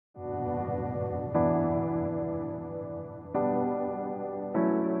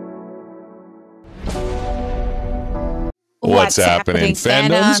What's happening,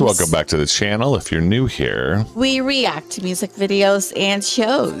 fandoms? Welcome back to the channel. If you're new here, we react to music videos and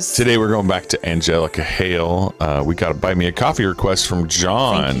shows. Today we're going back to Angelica Hale. We got a buy me a coffee request from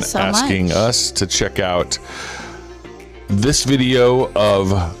John asking us to check out this video of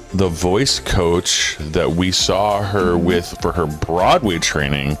the voice coach that we saw her with for her Broadway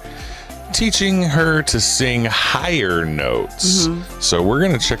training, teaching her to sing higher notes. So we're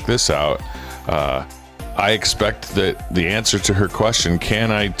going to check this out. I expect that the answer to her question,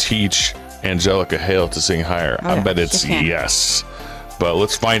 can I teach Angelica Hale to sing higher? I bet it's yes. But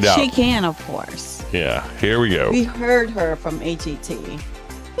let's find out. She can, of course. Yeah, here we go. We heard her from AGT.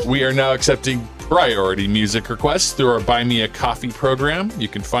 We are now accepting priority music requests through our Buy Me a Coffee program. You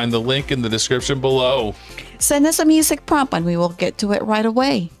can find the link in the description below. Send us a music prompt and we will get to it right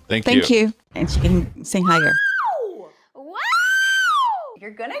away. Thank you. And she can sing higher. Wow!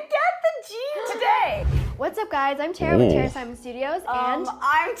 You're gonna get the G today. What's up, guys? I'm Tara with Tara Simon Studios, and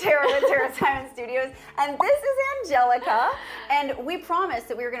I'm Tara with Tara Simon Studios, and this is Angelica. And we promised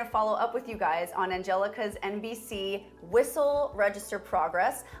that we were going to follow up with you guys on Angelica's NBC whistle register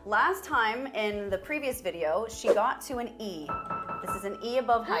progress. Last time in the previous video, she got to an E. This is an E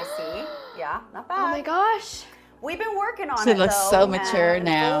above high C. Yeah, not bad. oh my gosh. We've been working on it. She looks so mature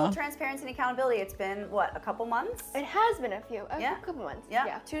now. Full transparency and accountability. It's been, what, a couple months? It has been a couple months.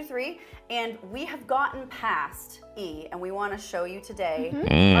 Yeah, 2 to 3. And we have gotten past E, and we want to show you today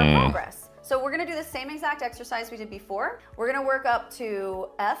our progress. So we're going to do the same exact exercise we did before. We're going to work up to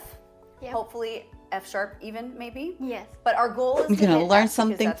F, hopefully F sharp even, maybe. Yes. But our goal is to learn F,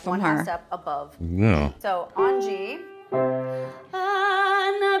 something that's from one her. step above. Yeah. So on G.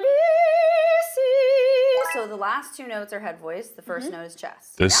 So the last 2 notes are head voice. The first note is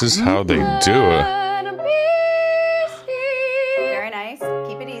chest. This is how they do it. Very nice.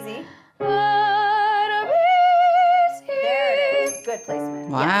 Keep it easy. There it is. Good placement.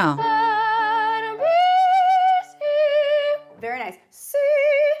 Wow. Very nice.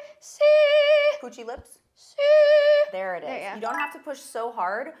 Poochie lips. There it is. There, You don't have to push so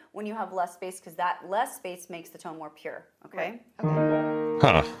hard when you have less space, because that less space makes the tone more pure. Okay?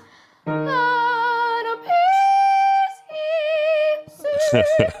 Huh.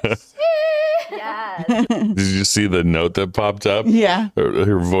 Yes. Did you see the note that popped up? Yeah.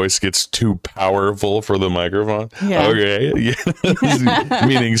 Her voice gets too powerful for the microphone. Yeah. Okay. Yeah.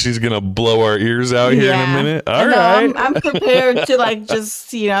 Meaning she's going to blow our ears out here in a minute. All No, right. I'm prepared to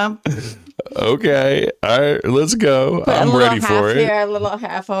just, Okay. All right. Let's go. put I'm a little ready half for it. here, a little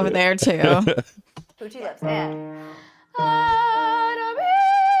half over there too. Poochie lips. And.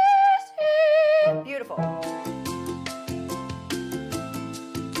 Beautiful.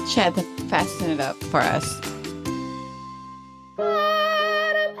 She had to fasten it up for us.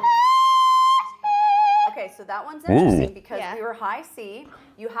 Okay, so that one's interesting because Yeah. we were high C.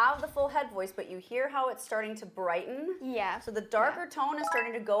 You have the full head voice, but you hear how it's starting to brighten. Yeah. So the darker tone is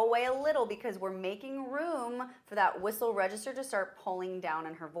starting to go away a little because we're making room for that whistle register to start pulling down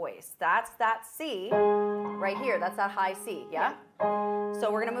in her voice. That's that C right here. That's that high C, yeah? So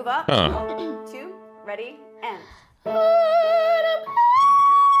we're gonna move up. 2, ready, and.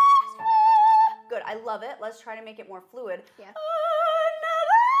 Good, I love it. Let's try to make it more fluid. Yeah.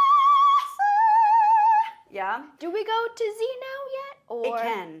 Yeah? Do we go to Z now yet? Or It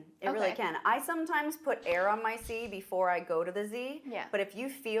can. It really Okay. can. I sometimes put air on my C before I go to the Z. Yeah. But if you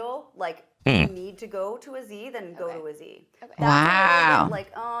feel like you need to go to a Z, then go to a Z. Okay. That's a Wow. little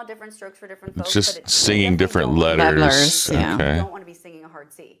bit like, different strokes for different folks. Just but singing different letters. Letters, yeah. You Okay. don't want to be singing a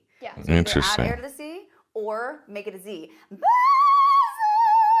hard C. Yeah. So either Interesting. add air to the C or make it a Z.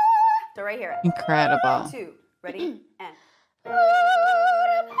 So right here. Incredible. 2, ready, and.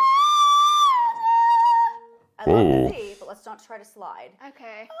 I love Whoa. the Z, but let's not try to slide.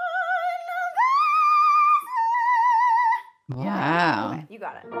 Okay. Wow. Okay, you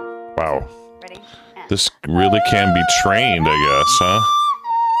got it. Wow. Ready, and. This really can be trained, I guess, huh?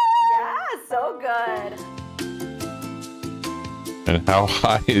 Yeah, so good. And how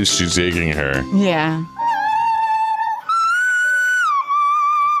high is she taking her? Yeah.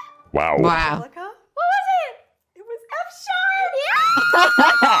 Wow. Wow. Angelica? What was it? It was F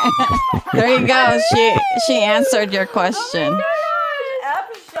sharp. There you go. She answered your question.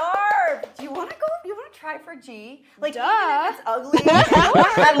 F sharp. Do you want to go? You want to try for G? Like, even Duh. if it's ugly.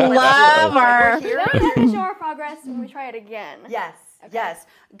 I love her. We're gonna show our progress when we try it again. Yes. Okay. Yes.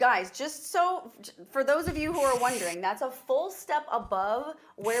 Guys, just so, for those of you who are wondering, that's a full step above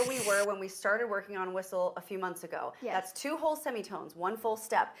where we were when we started working on Whistle a few months ago. Yes. That's 2 whole semitones, 1 full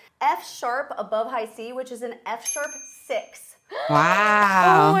step. F sharp above high C, which is an F sharp 6.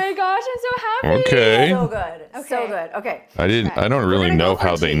 Wow. Oh my gosh, I'm so happy. Okay. So good. So Okay. good. Okay. I don't really gonna know go for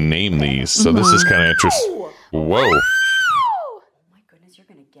how they G. name these, so this is kind of interesting. Whoa. Oh my goodness, you're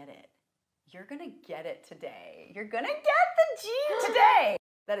going to get it. You're going to get it today. You're going to get the G today.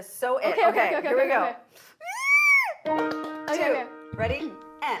 That is so it. Okay, okay, okay, here we okay, go. Okay. Two. Okay. Ready?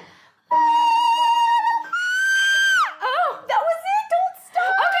 And. Oh, that was it. Don't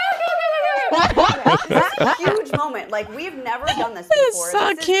stop. Okay. This is a huge moment. Like, we've never done this before.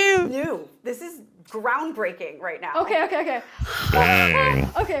 so This cute. is new. This is groundbreaking right now. Okay. Dang.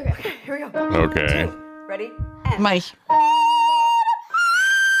 Okay. Here we go. Okay. Ready? And. My.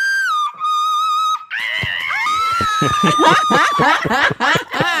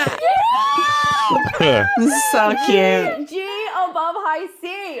 This is so cute. G above high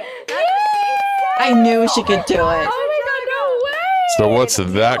C. I knew she could do it. Oh my god, no way. So what's If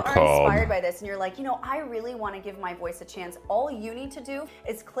you that are called? inspired by this and you're like, I really want to give my voice a chance. All you need to do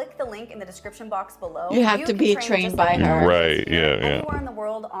is click the link in the description box below. You have to can be train trained just by like her. Right, here, yeah. Anywhere in the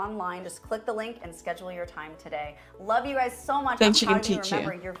world, online, just click the link and schedule your time today. Love you guys so much. Then I'm she proud can of you. teach you.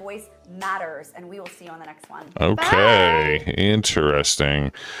 Remember, your voice matters, and we will see you on the next one. Okay.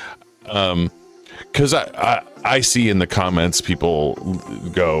 Interesting. Because I see in the comments people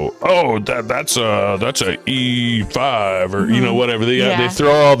go, oh, that's a E5 or whatever. They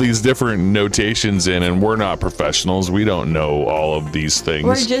throw all these different notations in, and we're not professionals. We don't know all of these things.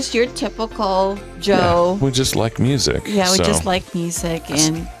 We're just your typical Joe. We just like music. Yeah, we so. just like music,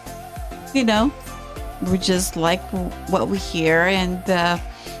 and we just like what we hear and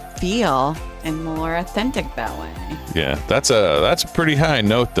feel, and more authentic that way. Yeah, that's a pretty high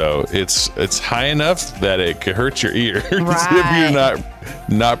note though. It's high enough that it could hurt your ears if Right. you're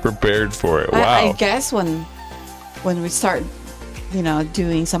not prepared for it. Wow. I guess when we start,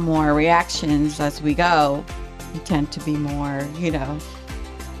 doing some more reactions as we go, we tend to be more,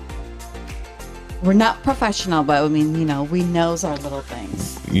 we're not professional, but I mean, we knows our little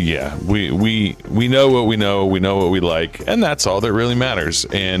things. Yeah, we know what we know what we like, and that's all that really matters.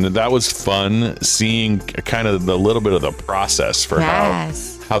 And that was fun seeing kind of the little bit of the process for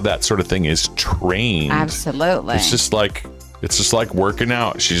how that sort of thing is trained. Absolutely. It's just like working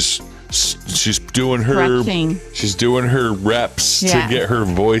out. She's doing her Correcting. she's doing her reps to get her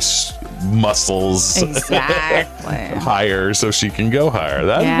voice muscles Exactly. higher so she can go higher.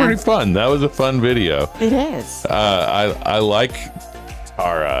 That was pretty fun. That was a fun video. It is. I like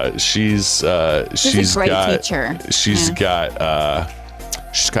Tara. She's a great teacher. She's got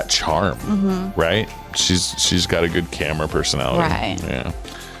charm, right? She's got a good camera personality. Right. Yeah.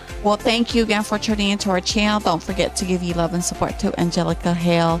 Well, thank you again for tuning into our channel. Don't forget to give you love and support to Angelica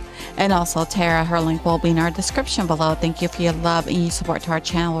Hale and also Tara. Her link will be in our description below. Thank you for your love and your support to our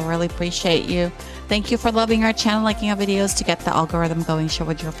channel. We really appreciate you. Thank you for loving our channel, liking our videos to get the algorithm going. Share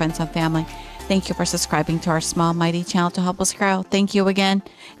with your friends and family. Thank you for subscribing to our small, mighty channel to help us grow. Thank you again,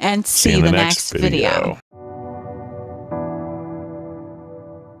 and see you in the next video.